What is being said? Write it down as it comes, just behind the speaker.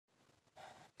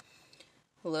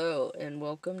Hello, and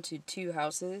welcome to Two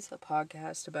Houses, a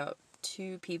podcast about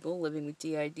two people living with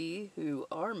DID who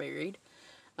are married.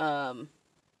 I'm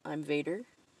Vader.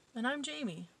 And I'm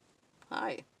Jaime.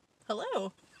 Hi.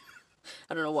 Hello.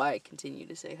 I don't know why I continue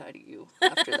to say hi to you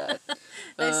after that.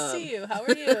 Nice to see you. How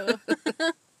are you?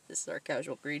 This is our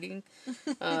casual greeting.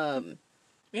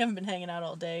 We haven't been hanging out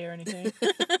all day or anything.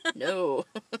 No.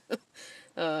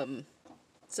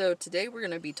 So today we're going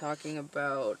to be talking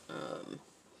about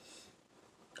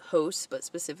hosts, but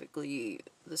specifically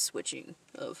the switching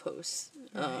of hosts.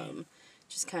 Right.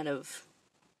 Just kind of,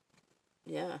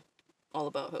 all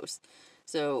about hosts.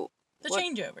 So, The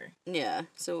changeover. Yeah,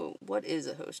 so what is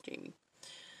a host, Jamie?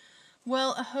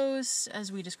 Well, a host, as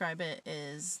we describe it,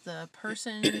 is the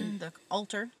person, the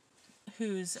alter,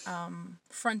 who's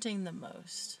fronting the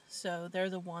most. So they're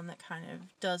the one that kind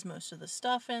of does most of the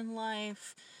stuff in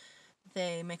life.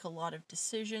 They make a lot of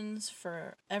decisions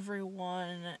for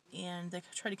everyone, and they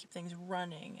try to keep things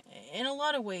running. In a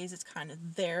lot of ways, it's kind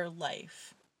of their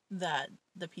life that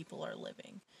the people are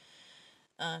living.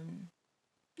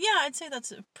 Yeah, I'd say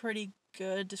that's a pretty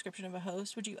good description of a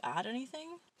host. Would you add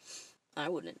anything? I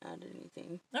wouldn't add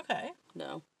anything. Okay.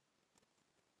 No.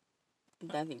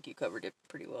 I think you covered it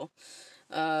pretty well.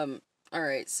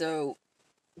 Alright, so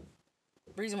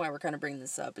the reason why we're kind of bringing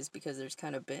this up is because there's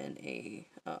kind of been a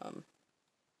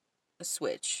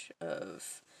switch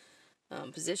of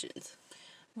positions.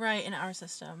 Right, in our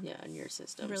system. Yeah, in your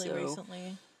system. Really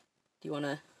recently. Do you want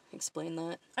to explain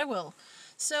that? I will.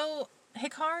 So,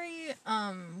 Hikari,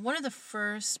 one of the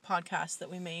first podcasts that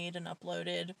we made and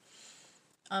uploaded,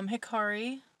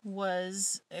 Hikari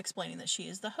was explaining that she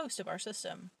is the host of our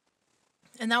system.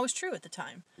 And that was true at the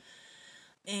time.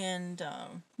 And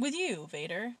with you,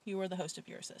 Vader, you were the host of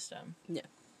your system. Yeah.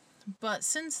 But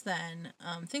since then,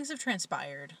 things have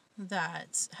transpired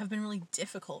that have been really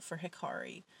difficult for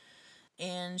Hikari.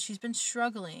 And she's been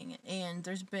struggling, and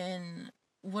there's been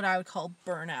what I would call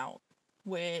burnout,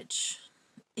 which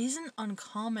isn't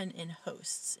uncommon in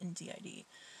hosts in DID.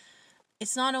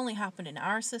 It's not only happened in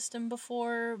our system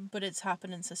before, but it's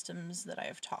happened in systems that I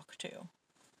have talked to,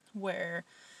 where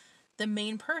the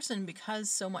main person, because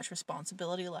so much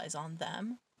responsibility lies on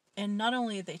them, and not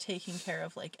only are they taking care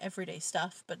of like everyday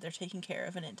stuff, but they're taking care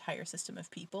of an entire system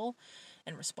of people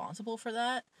and responsible for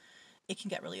that, it can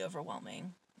get really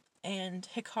overwhelming. And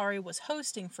Hikari was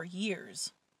hosting for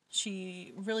years.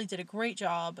 She really did a great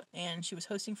job, and she was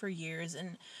hosting for years,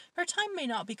 and her time may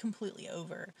not be completely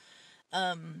over.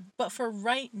 But for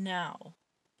right now,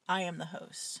 I am the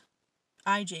host.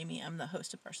 I, Jaime, am the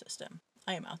host of our system.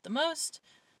 I am out the most,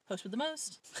 host with the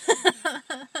most.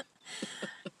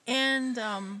 And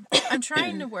I'm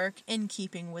trying to work in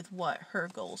keeping with what her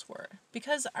goals were,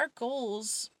 because our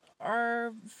goals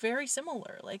are very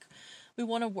similar. Like, we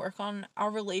want to work on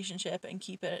our relationship and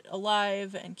keep it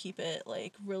alive and keep it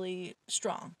like really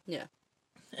strong. Yeah.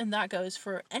 And that goes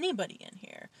for anybody in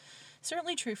here.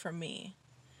 Certainly true for me.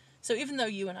 So even though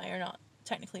you and I are not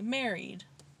technically married,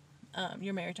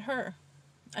 you're married to her,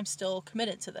 I'm still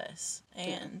committed to this.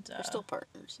 And we're still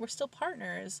partners. We're still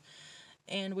partners,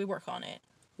 and we work on it.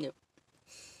 Yep.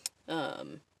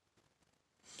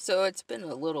 So it's been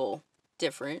a little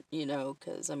different,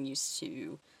 because I'm used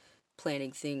to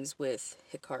planning things with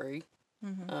Hikari.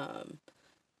 Mm-hmm.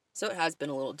 So it has been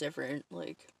a little different,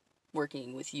 like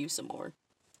working with you some more.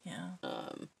 Yeah.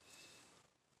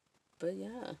 But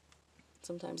yeah,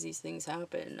 sometimes these things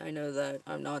happen. I know that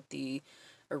I'm not the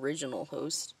original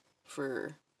host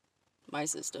for my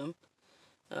system.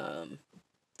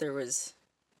 There was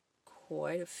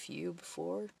quite a few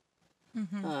before.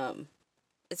 Mm-hmm.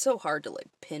 It's so hard to like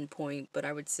pinpoint, but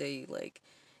I would say like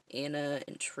Anna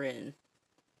and Trin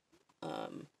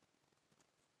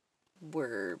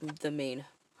were the main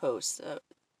hosts at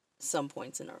some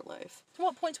points in our life.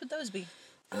 What points would those be?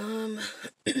 I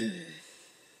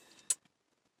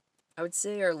would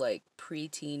say our like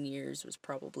preteen years was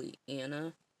probably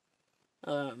Anna.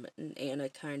 And Anna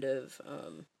kind of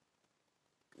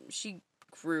she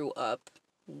grew up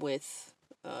with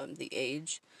the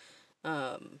age.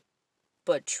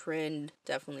 But Trin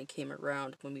definitely came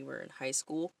around when we were in high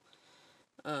school.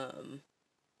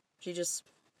 She just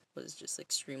was just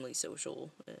extremely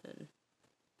social, and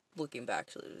looking back,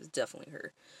 it was definitely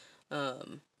her.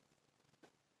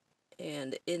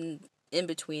 And in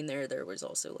between there was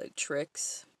also like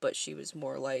Trix, but she was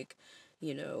more like,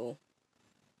 a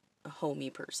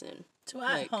homey person. So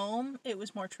at home, it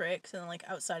was more Trix, and like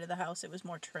outside of the house, it was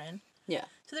more Trin. Yeah.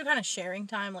 So they're kind of sharing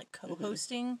time, like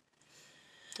co-hosting.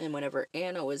 And whenever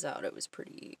Anna was out, it was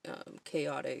pretty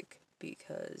chaotic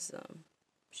because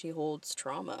she holds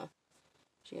trauma.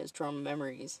 She has trauma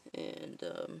memories, and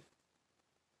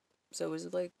So it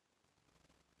was like,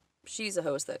 she's a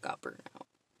host that got burnt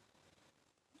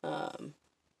out.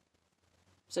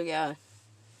 So yeah,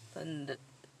 and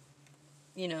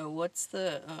you know, what's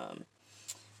the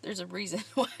there's a reason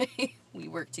why we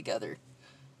work together,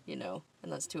 you know,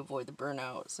 and that's to avoid the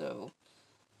burnout. So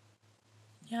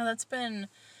Yeah, that's been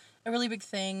a really big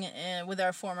thing with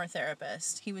our former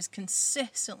therapist. He was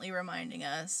consistently reminding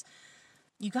us,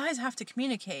 you guys have to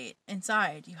communicate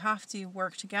inside. You have to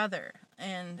work together.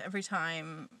 And every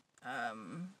time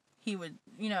he would,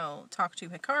 you know, talk to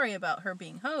Hikari about her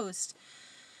being host,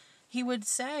 he would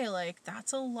say, like,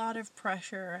 that's a lot of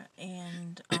pressure,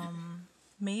 and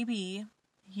maybe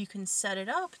you can set it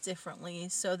up differently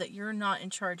so that you're not in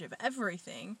charge of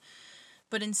everything,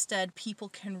 but instead people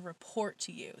can report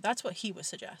to you. That's what he was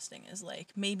suggesting, is like,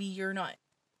 maybe you're not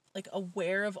like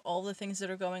aware of all the things that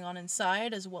are going on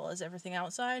inside as well as everything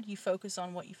outside. You focus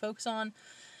on what you focus on,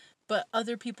 but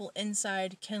other people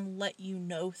inside can let you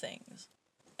know things.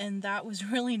 And that was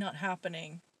really not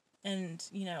happening. And,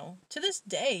 you know, to this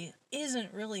day,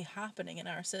 isn't really happening in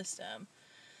our system.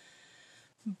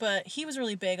 But he was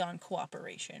really big on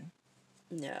cooperation.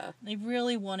 yeah, They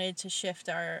really wanted to shift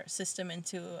our system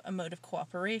into a mode of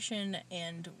cooperation,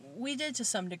 and we did to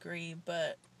some degree,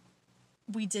 but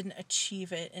we didn't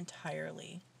achieve it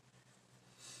entirely.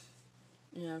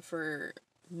 yeah. For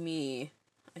me,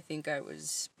 I think I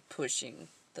was pushing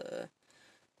the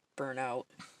burnout.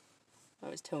 I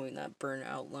was towing that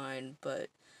burnout line, but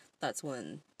that's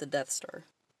when the Death Star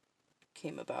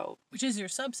came about, Which is your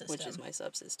subsystem. which is my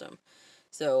subsystem.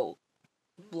 So,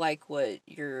 like what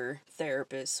your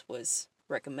therapist was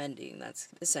recommending, that's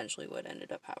essentially what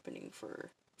ended up happening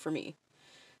for me.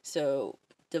 So,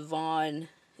 Devon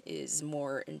is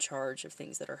more in charge of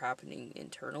things that are happening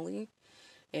internally,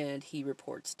 and he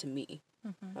reports to me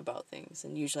about things.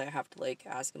 And usually I have to like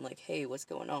ask him like, "Hey, what's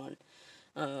going on?"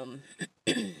 Um,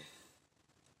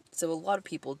 so a lot of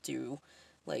people do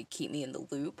like keep me in the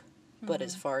loop, but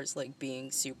as far as like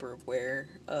being super aware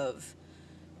of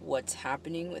what's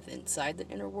happening with inside the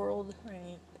inner world,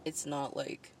 Right. it's not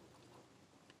like,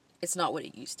 it's not what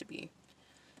it used to be.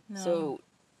 No. So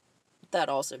that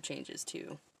also changes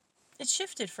too. It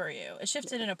shifted for you. It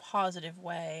shifted in a positive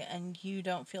way, and you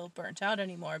don't feel burnt out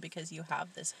anymore because you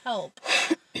have this help.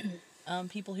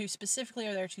 People who specifically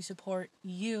are there to support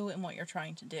you in what you're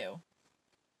trying to do.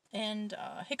 And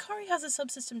Hikari has a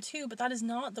subsystem too, but that is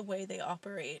not the way they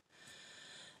operate.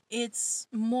 It's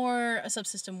more a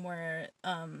subsystem where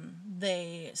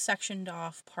they sectioned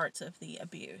off parts of the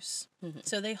abuse.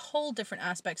 So they hold different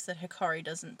aspects that Hikari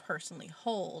doesn't personally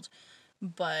hold,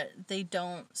 but they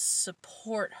don't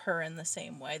support her in the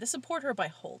same way. They support her by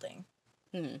holding,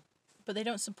 but they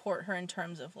don't support her in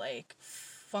terms of like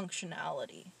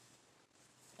functionality.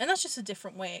 And that's just a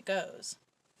different way it goes.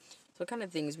 So what kind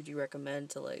of things would you recommend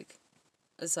to like,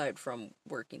 aside from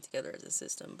working together as a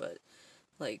system, but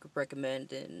like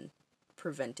recommend in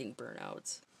preventing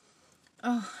burnouts?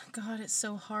 Oh, God, it's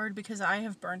so hard because I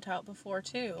have burnt out before,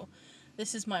 too.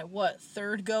 This is my,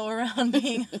 third go around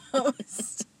being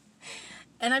host.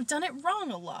 And I've done it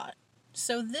wrong a lot.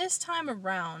 So this time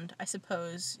around, I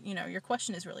suppose, you know, your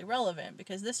question is really relevant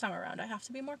because this time around I have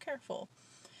to be more careful.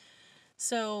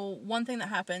 So one thing that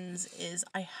happens is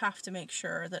I have to make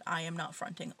sure that I am not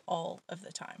fronting all of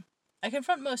the time. I can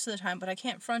front most of the time, but I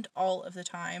can't front all of the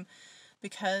time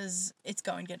because it's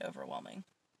going to get overwhelming.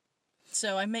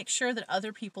 So I make sure that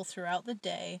other people throughout the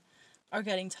day are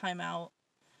getting time out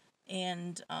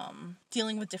and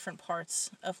dealing with different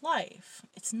parts of life.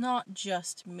 It's not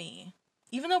just me.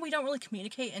 Even though we don't really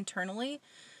communicate internally,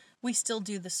 we still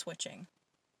do the switching.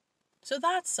 So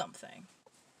that's something.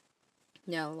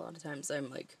 Yeah, a lot of times I'm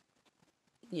like,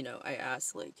 you know, I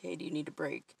ask like, "Hey, do you need a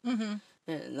break?" Mm-hmm.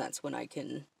 And that's when I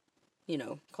can, you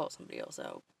know, call somebody else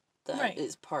out. That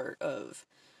is Right. part of,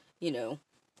 you know,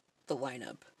 the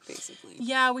lineup, basically.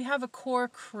 Yeah, we have a core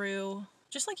crew,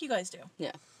 just like you guys do.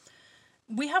 Yeah.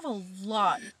 We have a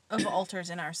lot of alters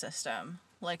in our system.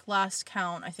 Like last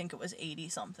count, I think it was 80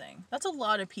 something. That's a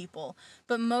lot of people,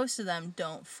 but most of them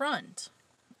don't front.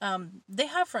 They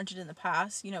have fronted in the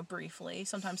past, you know, briefly,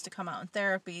 sometimes to come out in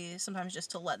therapy, sometimes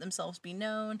just to let themselves be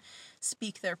known,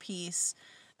 speak their piece,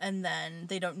 and then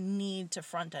they don't need to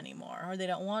front anymore, or they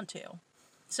don't want to.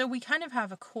 So we kind of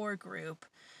have a core group.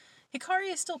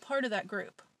 Hikari is still part of that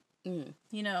group. Mm.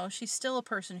 You know, she's still a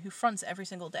person who fronts every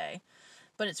single day,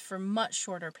 but it's for much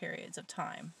shorter periods of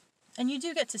time. And you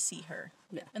do get to see her,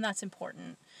 Yeah. and that's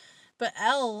important. But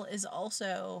Elle is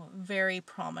also very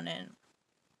prominent.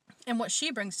 And what she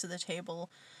brings to the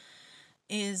table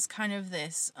is kind of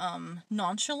this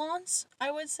nonchalance,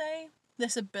 I would say.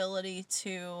 This ability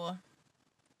to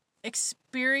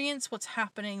experience what's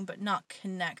happening but not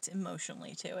connect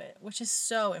emotionally to it, which is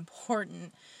so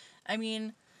important. I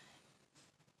mean,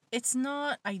 it's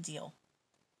not ideal.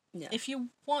 Yeah. If you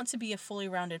want to be a fully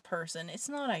rounded person, it's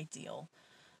not ideal.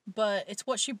 But it's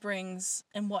what she brings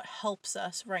and what helps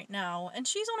us right now. And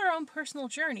she's on her own personal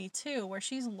journey too, where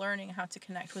she's learning how to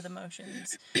connect with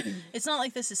emotions. It's not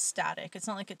like this is static. It's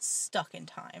not like it's stuck in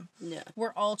time. Yeah.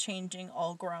 We're all changing,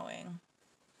 all growing.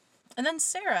 And then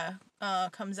Sarah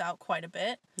comes out quite a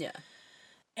bit. Yeah.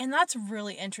 And that's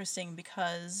really interesting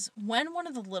because when one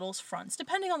of the littles fronts,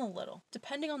 depending on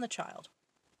the child,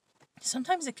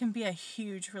 sometimes it can be a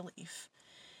huge relief.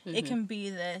 Mm-hmm. It can be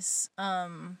this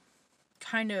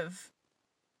kind of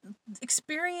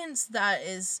experience that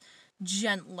is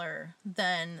gentler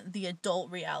than the adult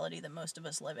reality that most of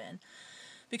us live in.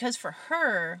 Because for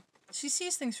her, she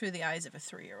sees things through the eyes of a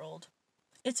 3-year-old.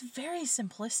 It's very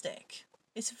simplistic.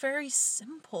 It's very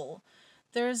simple.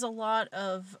 There's a lot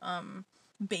of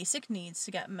basic needs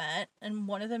to get met, and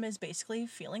one of them is basically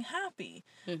feeling happy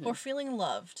or feeling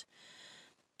loved.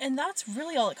 And that's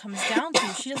really all it comes down to.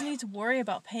 She doesn't need to worry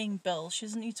about paying bills. She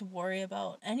doesn't need to worry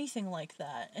about anything like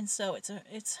that. And so it's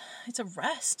a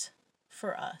rest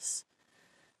for us.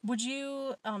 Would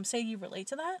you say you relate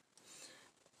to that?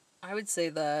 I would say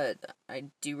that I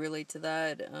do relate to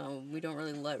that. We don't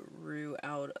really let Rue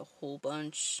out a whole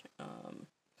bunch.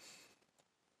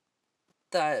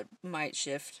 That might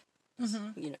shift,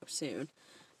 soon.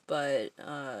 But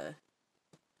I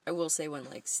will say when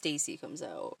like Stacy comes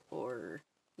out or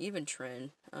even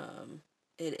Trin,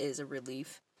 it is a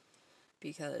relief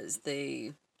because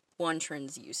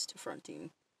Trin's used to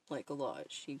fronting like a lot.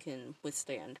 She can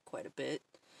withstand quite a bit.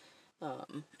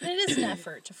 It is an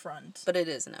effort to front. But it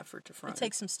is an effort to front. It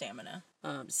takes some stamina.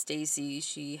 Stacy,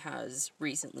 she has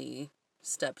recently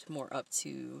stepped more up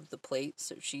to the plate,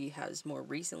 so she has more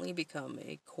recently become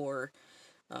a core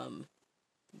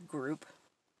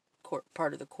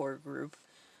part of the core group.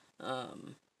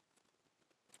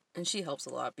 And she helps a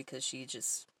lot because she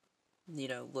just,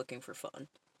 looking for fun.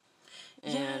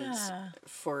 And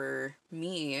for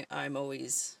me, I'm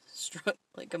always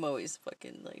I'm always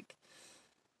fucking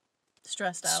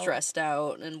stressed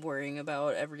out and worrying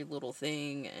about every little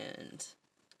thing and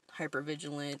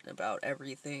hypervigilant about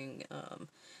everything.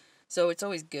 So it's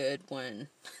always good when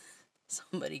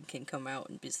somebody can come out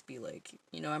and just be like,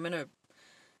 I'm gonna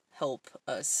help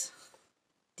us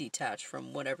detach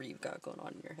from whatever you've got going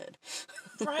on in your head.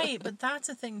 Right, but that's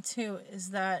the thing too,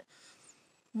 is that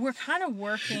we're kind of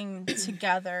working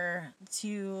together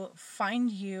to find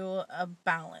you a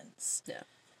balance. Yeah.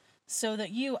 So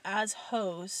that you, as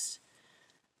host,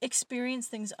 experience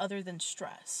things other than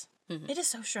stress. Mm-hmm. It is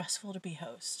so stressful to be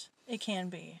host. It can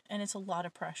be, and it's a lot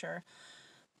of pressure.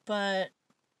 But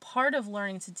part of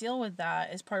learning to deal with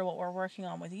that is part of what we're working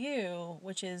on with you,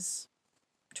 which is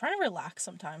trying to relax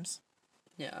sometimes.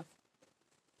 Yeah.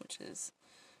 Which is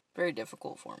very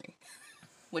difficult for me.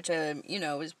 Which,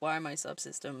 is why my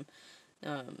subsystem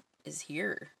is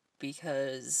here.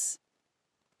 Because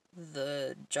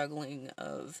the juggling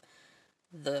of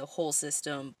the whole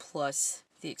system plus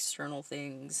the external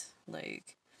things,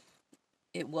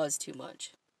 it was too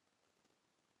much.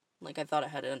 I thought I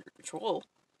had it under control,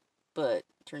 but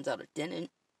turns out it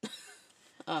didn't.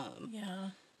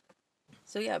 Yeah.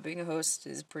 So yeah, being a host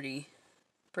is pretty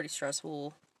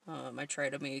stressful. I try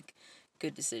to make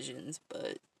good decisions,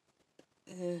 but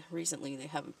recently they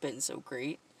haven't been so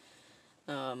great.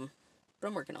 But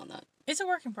I'm working on that. It's a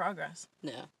work in progress.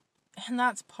 Yeah. And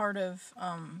that's part of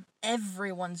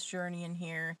everyone's journey in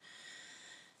here,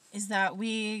 is that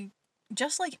we,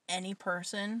 just like any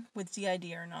person with DID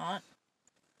or not,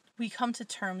 we come to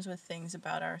terms with things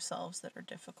about ourselves that are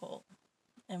difficult,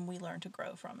 and we learn to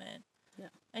grow from it. Yeah.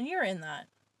 And you're in that.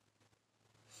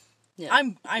 Yeah.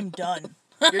 I'm done.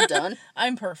 You're done?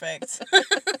 I'm perfect.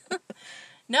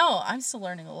 No, I'm still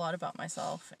learning a lot about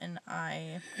myself, and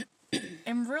I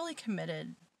am really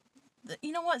committed.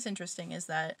 You know what's interesting is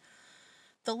that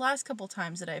the last couple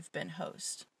times that I've been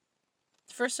host,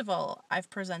 first of all, I've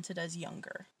presented as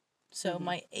younger. So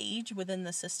my age within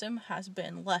the system has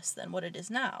been less than what it is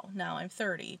now. Now I'm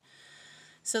 30.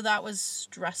 So that was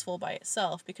stressful by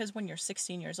itself, because when you're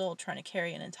 16 years old trying to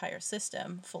carry an entire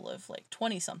system full of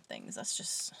 20-somethings,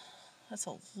 that's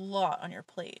a lot on your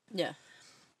plate. Yeah.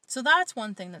 So that's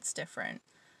one thing that's different.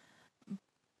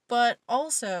 But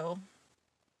also,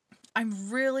 I'm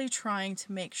really trying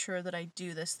to make sure that I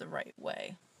do this the right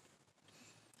way.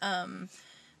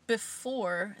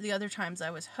 Before, the other times I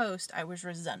was host, I was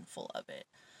resentful of it.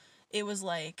 It was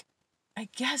like, I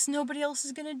guess nobody else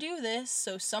is going to do this,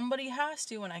 so somebody has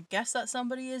to, and I guess that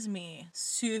somebody is me.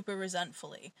 Super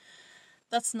resentfully.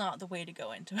 that's not the way to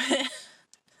go into it.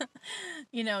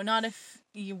 Not if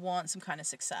you want some kind of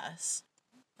success.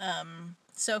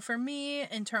 So for me,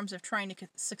 in terms of trying to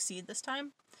succeed this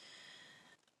time,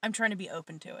 I'm trying to be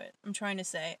open to it. I'm trying to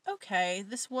say, okay,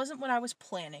 this wasn't what I was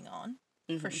planning on,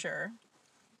 for sure,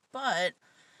 but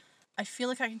I feel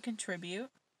like I can contribute.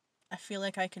 I feel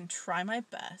like I can try my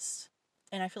best,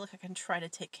 and I feel like I can try to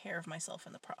take care of myself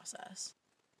in the process.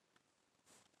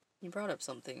 You brought up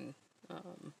something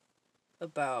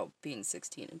about being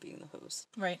 16 and being the host.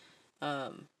 Right.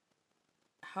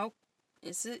 How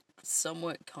is it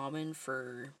somewhat common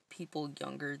for people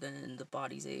younger than the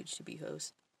body's age to be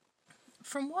hosts?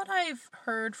 From what I've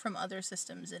heard from other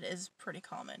systems, it is pretty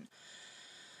common.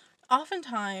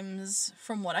 Oftentimes,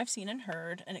 from what I've seen and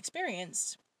heard and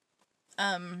experienced,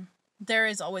 there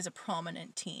is always a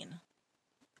prominent teen.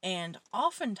 And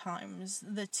oftentimes,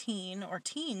 the teen or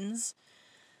teens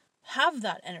have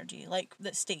that energy, like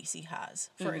that Stacy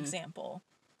has, for example.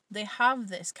 They have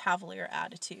this cavalier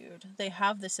attitude. They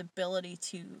have this ability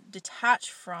to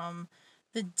detach from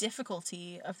the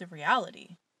difficulty of the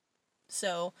reality.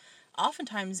 So,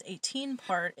 oftentimes, a teen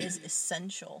part is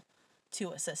essential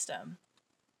to a system.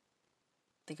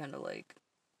 They kind of like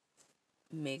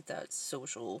make that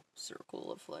social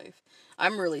circle of life.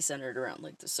 I'm really centered around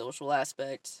like the social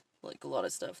aspect. Like a lot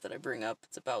of stuff that I bring up,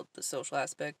 it's about the social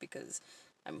aspect because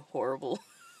I'm horrible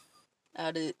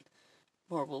at it.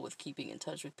 I'm horrible with keeping in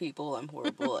touch with people. I'm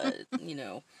horrible at,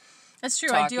 That's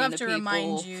true. I do have to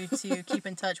remind you to keep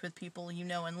in touch with people you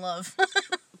know and love.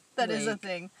 That is a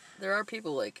thing. There are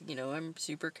people like, I'm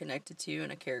super connected to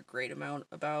and I care a great amount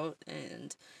about,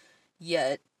 and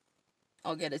yet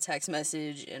I'll get a text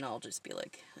message and I'll just be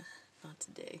like, not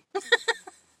today.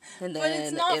 And then but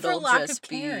it's not it'll for lack just of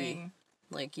caring.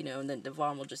 Be like, and then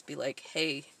Devon will just be like,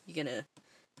 hey, you gonna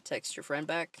text your friend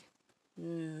back?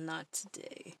 Not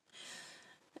today.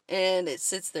 And it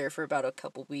sits there for about a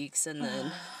couple weeks and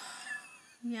then...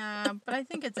 Yeah, but I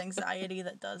think it's anxiety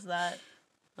that does that.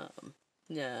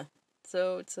 Yeah.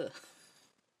 So it's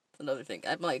another thing.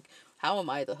 I'm like, how am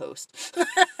I the host?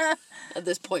 At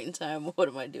this point in time, what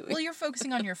am I doing? Well, you're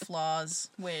focusing on your flaws,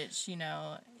 which,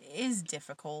 is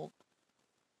difficult.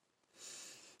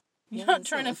 You're not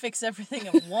trying to fix everything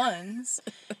at once.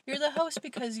 You're the host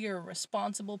because you're a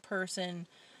responsible person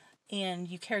and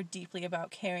you care deeply about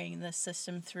carrying this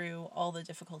system through all the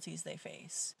difficulties they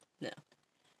face. Yeah.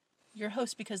 You're a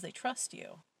host because they trust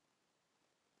you.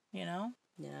 Yeah.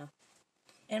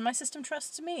 And my system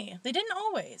trusts me. They didn't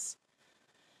always.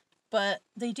 But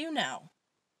they do now.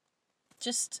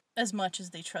 Just as much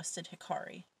as they trusted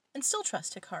Hikari. And still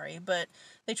trust Hikari, but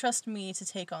they trust me to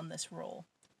take on this role.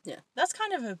 Yeah. That's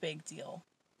kind of a big deal.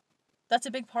 That's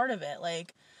a big part of it.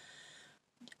 Like,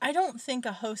 I don't think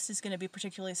a host is going to be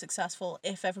particularly successful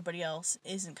if everybody else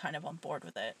isn't kind of on board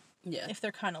with it. Yeah. If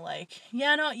they're kind of like,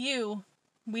 yeah, not you.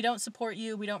 We don't support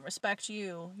you. We don't respect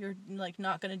you. You're, like,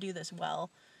 not going to do this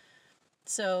well.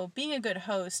 So, being a good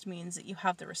host means that you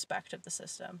have the respect of the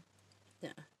system. Yeah.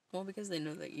 Well, because they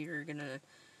know that you're going to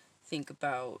think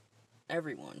about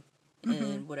everyone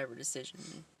in whatever decision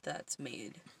that's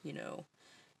made, You're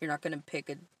not going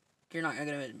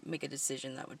to make a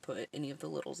decision that would put any of the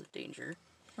littles in danger.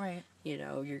 Right.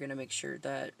 You're going to make sure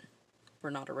that we're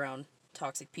not around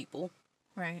toxic people.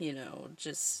 Right.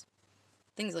 Just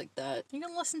things like that. You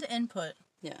can listen to input.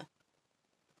 Yeah.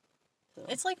 So.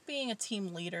 It's like being a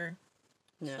team leader.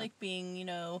 Yeah. It's like being,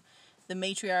 the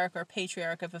matriarch or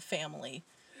patriarch of a family.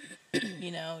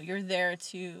 You're there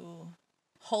to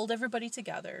hold everybody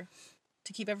together,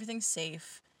 to keep everything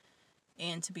safe,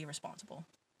 and to be responsible.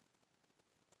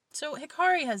 So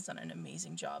Hikari has done an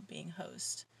amazing job being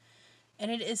host. And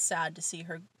it is sad to see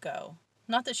her go.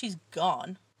 Not that she's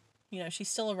gone. She's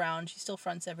still around. She still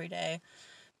fronts every day.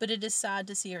 But it is sad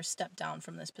to see her step down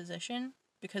from this position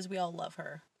because we all love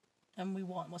her. And we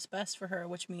want what's best for her,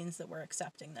 which means that we're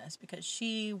accepting this because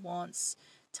she wants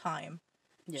time.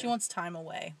 Yeah. She wants time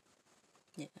away.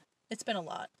 Yeah. It's been a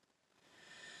lot.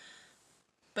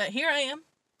 But here I am,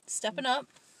 stepping up,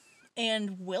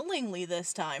 and willingly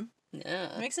this time.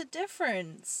 Yeah. It makes a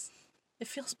difference. It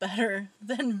feels better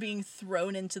than being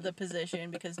thrown into the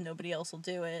position because nobody else will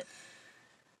do it.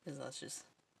 Because that's just,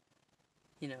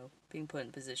 being put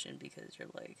in position because you're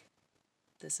like,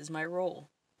 this is my role.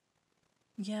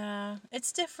 Yeah,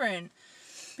 it's different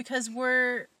because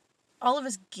we're all of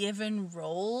us given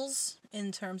roles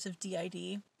in terms of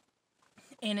DID,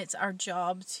 and it's our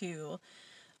job to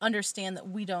understand that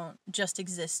we don't just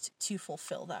exist to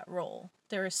fulfill that role.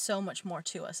 There is so much more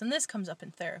to us, and this comes up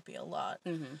in therapy a lot.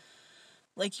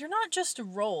 Like, you're not just a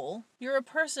role. You're a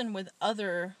person with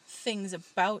other things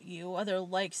about you, other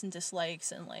likes and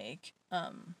dislikes, and, like,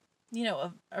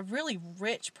 a really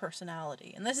rich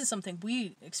personality. And this is something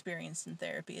we experienced in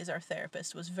therapy, as our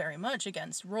therapist was very much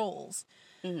against roles.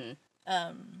 Mm-hmm.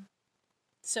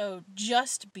 So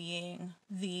just being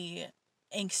the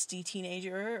angsty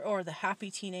teenager or the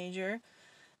happy teenager,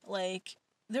 like,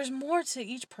 there's more to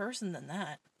each person than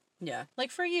that. Yeah.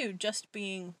 Like, for you, just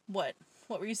being what?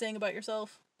 What were you saying about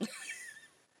yourself?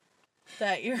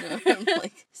 That you're... I'm,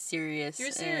 like, serious.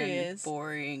 You're serious. And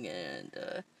boring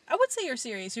and, I would say you're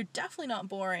serious. You're definitely not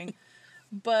boring.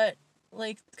 But,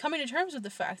 like, coming to terms with the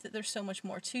fact that there's so much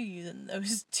more to you than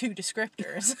those two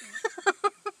descriptors.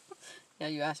 Yeah,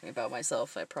 you ask me about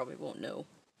myself, I probably won't know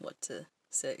what to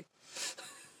say.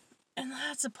 And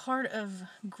that's a part of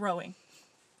growing.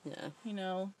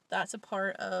 Yeah. That's a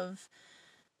part of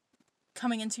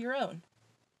coming into your own.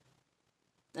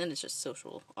 And it's just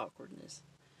social awkwardness.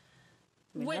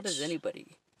 I mean, how does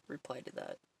anybody reply to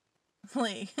that?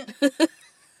 Like...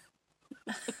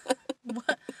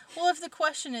 Well, if the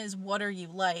question is, what are you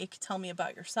like? Tell me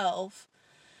about yourself.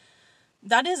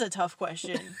 That is a tough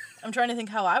question. I'm trying to think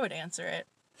how I would answer it.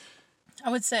 I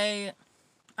would say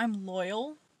I'm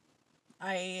loyal.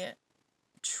 I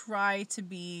try to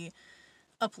be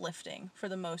uplifting for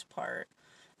the most part.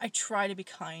 I try to be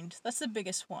kind. That's the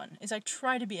biggest one, is I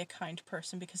try to be a kind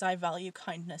person because I value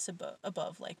kindness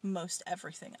above like most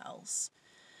everything else.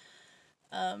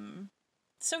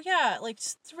 So yeah, like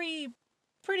 3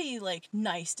 pretty like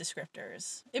nice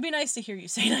descriptors. It'd be nice to hear you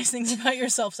say nice things about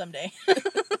yourself someday.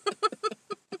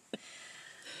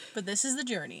 But this is the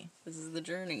journey. This is the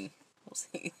journey. We'll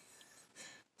see.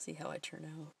 See how I turn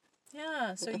out.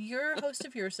 Yeah, so you're host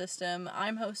of your system,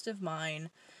 I'm host of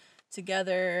mine.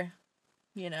 Together,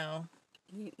 we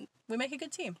make a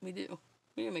good team. We do.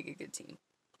 We do make a good team.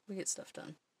 We get stuff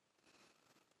done.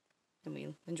 And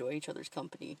we enjoy each other's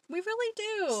company. We really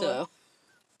do. So.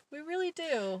 We really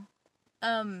do.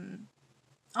 On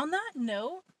that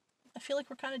note, I feel like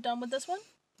we're kind of done with this one.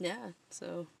 Yeah,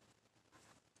 so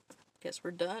guess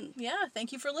we're done. Yeah,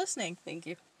 thank you for listening. Thank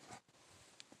you.